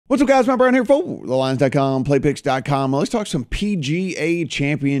What's up, guys? Matt Brown here for thelines.com, playpicks.com. Let's talk some PGA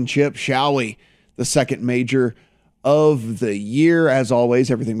Championship, shall we? The second major of the year. As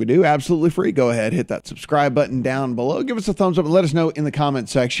always, everything we do, absolutely free. Go ahead, hit that subscribe button down below. Give us a thumbs up and let us know in the comment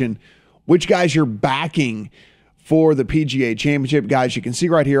section which guys you're backing for the PGA Championship. Guys, you can see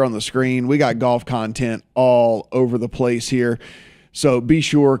right here on the screen, we got golf content all over the place here. So be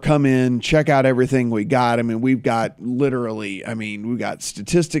sure, come in, check out everything we got. I mean, we've got we've got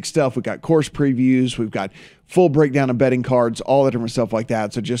statistic stuff, we've got course previews, we've got full breakdown of betting cards, all the different stuff like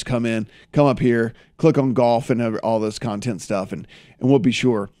that. So just come in, come up here, click on golf and all this content stuff, and we'll be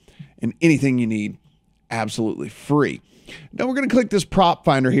sure. And anything you need, absolutely free. Now we're going to click this prop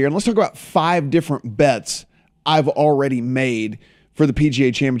finder here, and let's talk about 5 different bets I've already made for the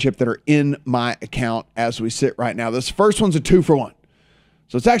PGA Championship that are in my account as we sit right now. This first one's a 2-for-1.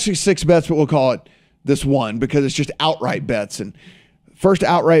 So it's actually 6 bets, but we'll call it this one because it's just outright bets. And first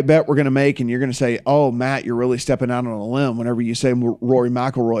outright bet we're going to make, and you're going to say, oh, Matt, you're really stepping out on a limb whenever you say Rory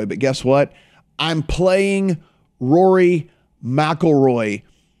McIlroy. But guess what? I'm playing Rory McIlroy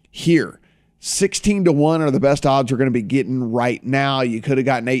here. 16-1 are the best odds we're going to be getting right now. You could have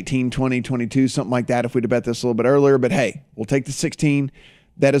gotten 18, 20, 22, something like that if we'd have bet this a little bit earlier. But hey, we'll take the 16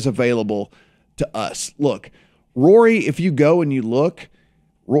 that is available to us. Look, Rory, if you go and you look,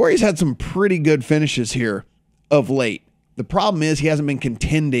 Rory's had some pretty good finishes here of late. The problem is he hasn't been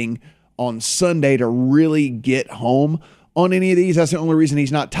contending on Sunday to really get home on any of these. That's the only reason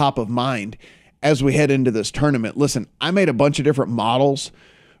he's not top of mind as we head into this tournament. Listen, I made a bunch of different models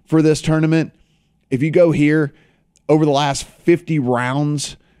for this tournament. If you go here over the last 50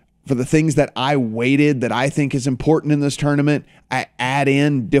 rounds for the things that I weighted that I think is important in this tournament, I add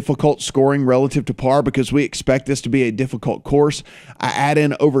in difficult scoring relative to par because we expect this to be a difficult course. I add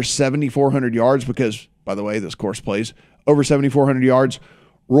in over 7,400 yards because, by the way, this course plays over 7,400 yards.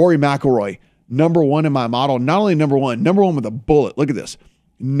 Rory McIlroy, number 1 in my model. Not only number one with a bullet. Look at this.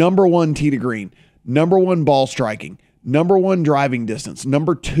 Number 1 tee to green. Number 1 ball striking. Number 1 driving distance.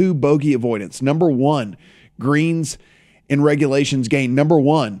 Number 2 bogey avoidance. Number 1 greens in regulations gain. Number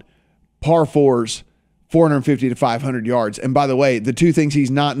 1 par 4s, 450 to 500 yards. And by the way, the 2 things he's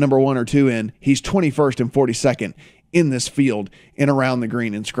not number 1 or 2 in, he's 21st and 42nd in this field in around the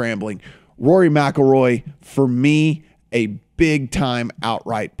green and scrambling. Rory McIlroy, for me, a big-time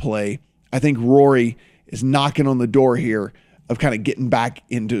outright play. I think Rory is knocking on the door here of kind of getting back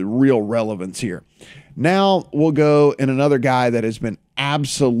into real relevance here. Now we'll go in another guy that has been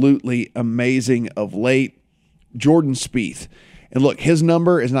absolutely amazing of late, Jordan Spieth. And look, his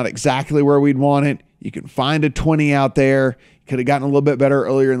number is not exactly where we'd want it. You can find a 20 out there. Could have gotten a little bit better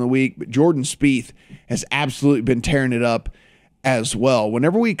earlier in the week, but Jordan Spieth has absolutely been tearing it up as well.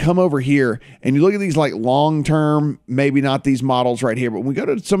 Whenever we come over here and you look at these like long-term, maybe not these models right here, but when we go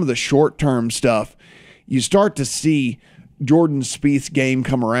to some of the short-term stuff, you start to see Jordan Spieth's game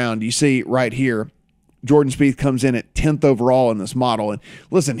come around. You see right here, Jordan Spieth comes in at 10th overall in this model. And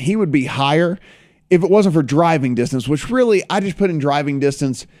listen, he would be higher if it wasn't for driving distance, which really I just put in driving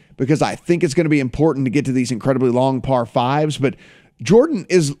distance because I think it's going to be important to get to these incredibly long par 5s. But Jordan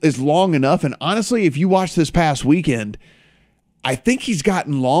is long enough. And honestly, if you watch this past weekend, I think he's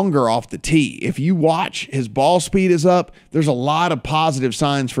gotten longer off the tee. If you watch, his ball speed is up. There's a lot of positive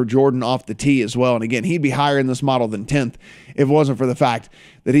signs for Jordan off the tee as well. And again, he'd be higher in this model than 10th if it wasn't for the fact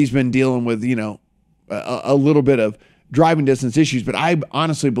that he's been dealing with, a little bit of driving distance issues, but I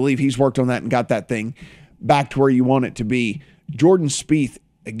honestly believe he's worked on that and got that thing back to where you want it to be. Jordan Spieth,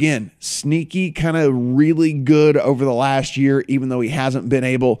 again, sneaky, kind of really good over the last year, even though he hasn't been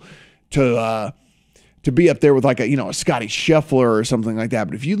able to be up there with like a Scotty Scheffler or something like that.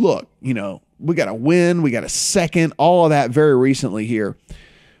 But if you look, we got a win, we got a second, all of that very recently here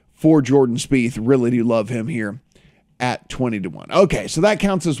for Jordan Spieth. Really do love him here at 20-1. Okay, so that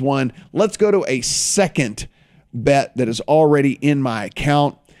counts as one. Let's go to a second bet that is already in my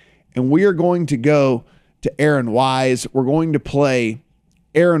account, and we are going to go to Aaron Wise. We're going to play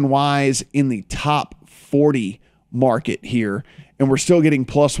Aaron Wise in the top 40 market here, and we're still getting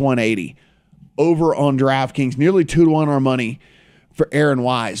plus 180 over on DraftKings, nearly 2-1 our money for Aaron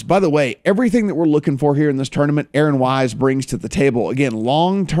Wise. By the way, everything that we're looking for here in this tournament, Aaron Wise brings to the table. Again,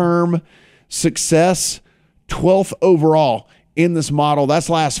 long-term success, 12th overall in this model. That's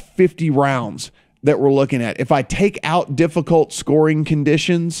last 50 rounds that we're looking at. If I take out difficult scoring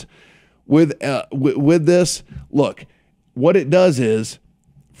conditions with this, look, what it does is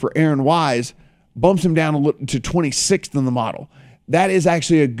for Aaron Wise, bumps him down to 26th in the model. That is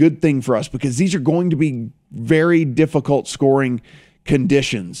actually a good thing for us because these are going to be very difficult scoring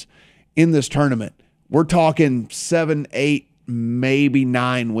conditions in this tournament. We're talking 7, 8, maybe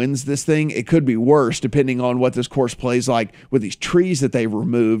 9 wins this thing. It could be worse depending on what this course plays like with these trees that they've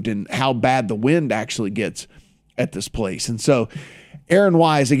removed and how bad the wind actually gets at this place. And so Aaron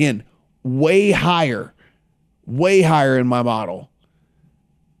Wise, again, way higher in my model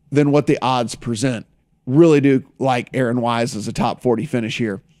than what the odds present. Really do like Aaron Wise as a top 40 finish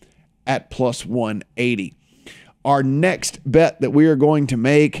here at plus 180. Our next bet that we are going to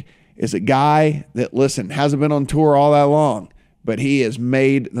make is a guy that, listen, hasn't been on tour all that long, but he has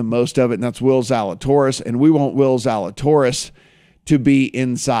made the most of it, and that's Will Zalatoris. And we want Will Zalatoris to be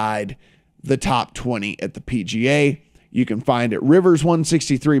inside the top 20 at the PGA. You can find it Rivers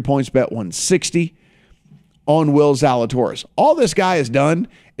 163, PointsBet 160 on Will Zalatoris. All this guy has done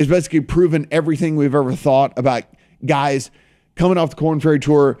is basically proven everything we've ever thought about guys coming off the Korn Ferry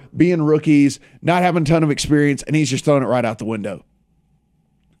Tour, being rookies, not having a ton of experience, and he's just throwing it right out the window.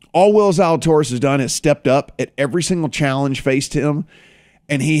 All Will Zalatoris has done is stepped up at every single challenge faced him,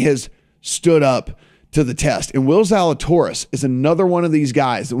 and he has stood up to the test. And Will Zalatoris is another one of these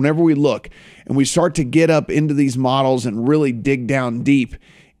guys that whenever we look and we start to get up into these models and really dig down deep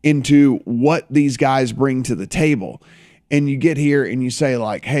into what these guys bring to the table, and you get here and you say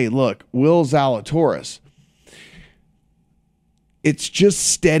like, hey, look, Will Zalatoris, it's just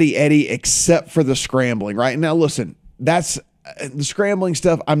steady Eddie except for the scrambling, right? Now, listen, that's the scrambling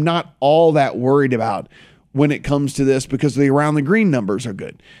stuff I'm not all that worried about when it comes to this because the around the green numbers are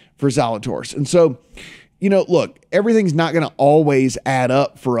good for Zalatoris. And so, look, everything's not going to always add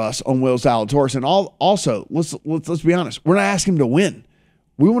up for us on Will Zalatoris. And also, let's be honest, we're not asking him to win.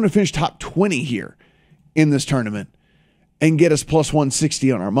 We want to finish top 20 here in this tournament and get us plus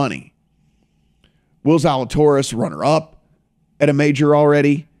 160 on our money. Will Zalatoris, runner-up at a major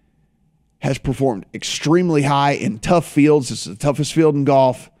already, has performed extremely high in tough fields. This is the toughest field in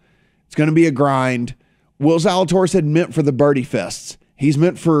golf. It's going to be a grind. Will Zalatoris had meant for the birdie fests. He's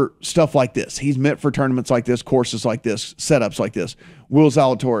meant for stuff like this. He's meant for tournaments like this, courses like this, setups like this. Will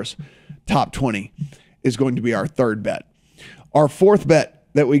Zalatoris, top 20, is going to be our third bet. Our fourth bet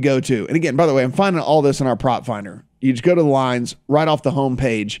that we go to, and again, by the way, I'm finding all this in our prop finder. You just go to the lines right off the home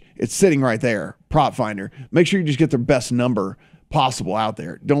page. It's sitting right there, prop finder. Make sure you just get the best number possible out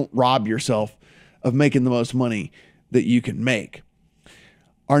there. Don't rob yourself of making the most money that you can make.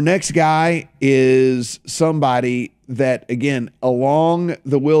 Our next guy is somebody that, again, along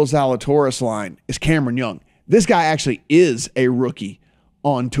the Will Zalatoris line is Cameron Young. This guy actually is a rookie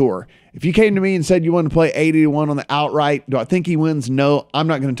on tour. If you came to me and said you wanted to play 80-1 on the outright, do I think he wins? No, I'm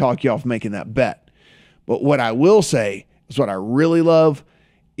not going to talk you off making that bet. But what I will say is what I really love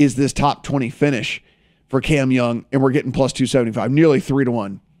is this top 20 finish for Cam Young, and we're getting plus 275, nearly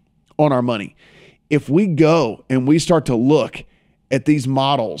 3-1 on our money. If we go and we start to look at these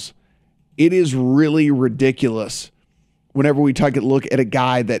models, it is really ridiculous whenever we take a look at a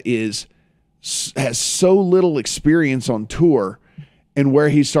guy that has so little experience on tour and where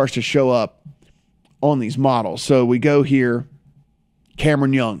he starts to show up on these models. So we go here,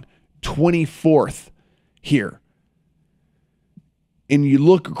 Cameron Young, 24th here. And you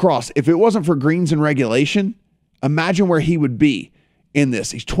look across, if it wasn't for greens and regulation, imagine where he would be in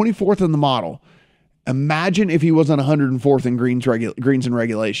this. He's 24th in the model. Imagine if he wasn't 104th in greens and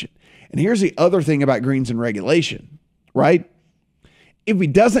regulation. And here's the other thing about greens and regulation, right? If he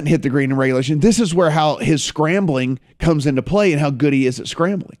doesn't hit the green and regulation, this is where how his scrambling comes into play and how good he is at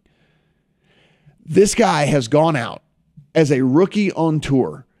scrambling. This guy has gone out as a rookie on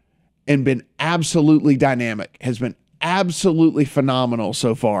tour and been absolutely dynamic, has been absolutely phenomenal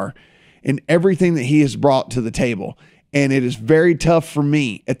so far in everything that he has brought to the table. And it is very tough for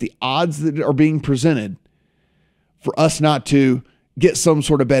me at the odds that are being presented for us not to get some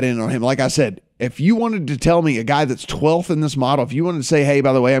sort of bet in on him. Like I said, if you wanted to tell me a guy that's 12th in this model, if you wanted to say, hey,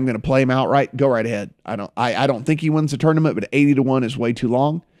 by the way, I'm going to play him outright, go right ahead. I don't think he wins the tournament, but 80-1 is way too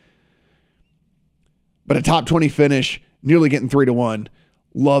long. But a top 20 finish, nearly getting 3-1.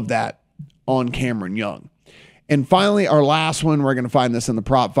 Love that on Cameron Young. And finally, our last one, we're going to find this in the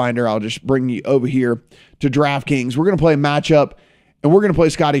prop finder. I'll just bring you over here to DraftKings. We're going to play a matchup, and we're going to play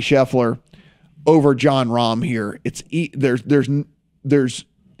Scotty Scheffler over Jon Rahm here. There's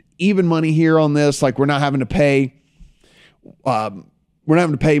even money here on this. Like we're not having to pay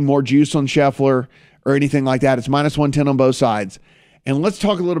more juice on Scheffler or anything like that. It's minus 110 on both sides. And let's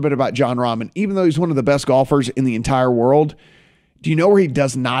talk a little bit about Jon Rahm. And even though he's one of the best golfers in the entire world, do you know where he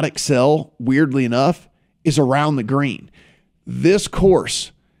does not excel, weirdly enough, is around the green. This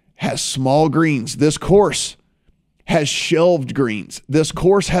course has small greens. This course has shelved greens. This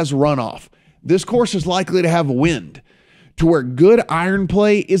course has runoff. This course is likely to have wind to where good iron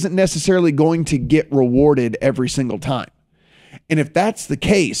play isn't necessarily going to get rewarded every single time. And if that's the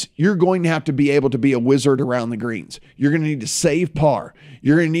case, you're going to have to be able to be a wizard around the greens. You're going to need to save par.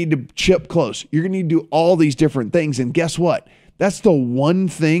 You're going to need to chip close. You're going to need to do all these different things. And guess what? That's the one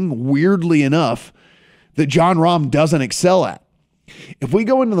thing, weirdly enough, that Jon Rahm doesn't excel at. If we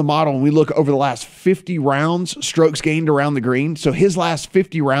go into the model and we look over the last 50 rounds, strokes gained around the green, so his last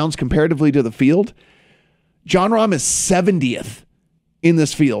 50 rounds comparatively to the field, Jon Rahm is 70th in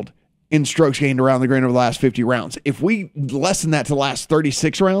this field in strokes gained around the green over the last 50 rounds. If we lessen that to the last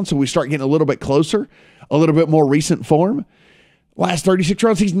 36 rounds, so we start getting a little bit closer, a little bit more recent form, last 36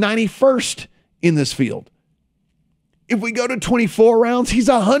 rounds, he's 91st in this field. If we go to 24 rounds, he's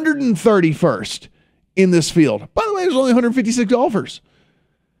 131st in this field. By the way, there's only 156 golfers.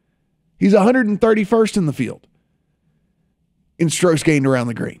 He's 131st in the field in strokes gained around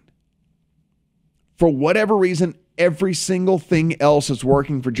the green. For whatever reason, every single thing else is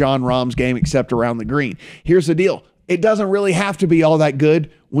working for Jon Rahm's game except around the green. Here's the deal. It doesn't really have to be all that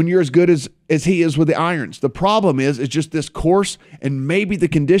good when you're as good as he is with the irons. The problem is just this course and maybe the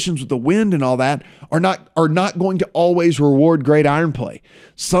conditions with the wind and all that are not going to always reward great iron play.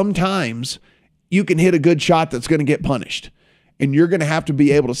 Sometimes you can hit a good shot that's going to get punished. And you're going to have to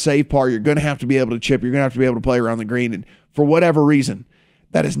be able to save par. You're going to have to be able to chip. You're going to have to be able to play around the green. And for whatever reason,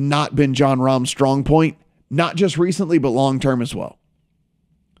 that has not been Jon Rahm's strong point, not just recently, but long-term as well.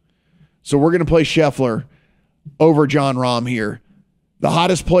 So we're going to play Scheffler over Jon Rahm here. The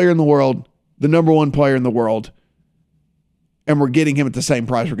hottest player in the world, the number one player in the world. And we're getting him at the same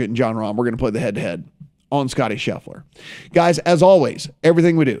price we're getting Jon Rahm. We're going to play the head-to-head on Scotty Scheffler. Guys, as always,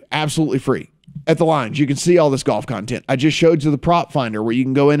 everything we do, absolutely free. At the lines, you can see all this golf content. I just showed you the prop finder where you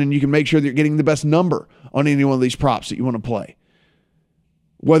can go in and you can make sure that you're getting the best number on any one of these props that you want to play.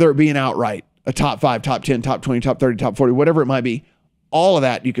 Whether it be an outright, a top 5, top 10, top 20, top 30, top 40, whatever it might be, all of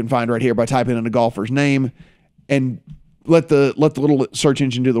that you can find right here by typing in a golfer's name and let the little search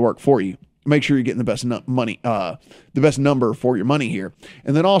engine do the work for you. Make sure you're getting the best money, the best number for your money here.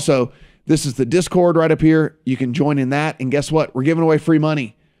 And then also, this is the Discord right up here. You can join in that. And guess what? We're giving away free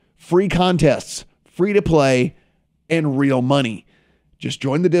money, free contests, free to play, and real money. Just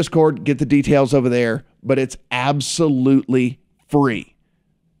join the Discord, get the details over there, but it's absolutely free.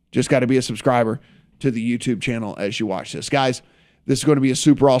 Just got to be a subscriber to the YouTube channel as you watch this. Guys, this is going to be a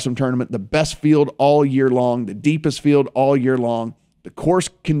super awesome tournament. The best field all year long, the deepest field all year long. The course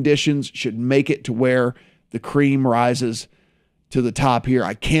conditions should make it to where the cream rises to the top here.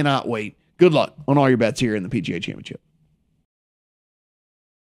 I cannot wait. Good luck on all your bets here in the PGA Championship.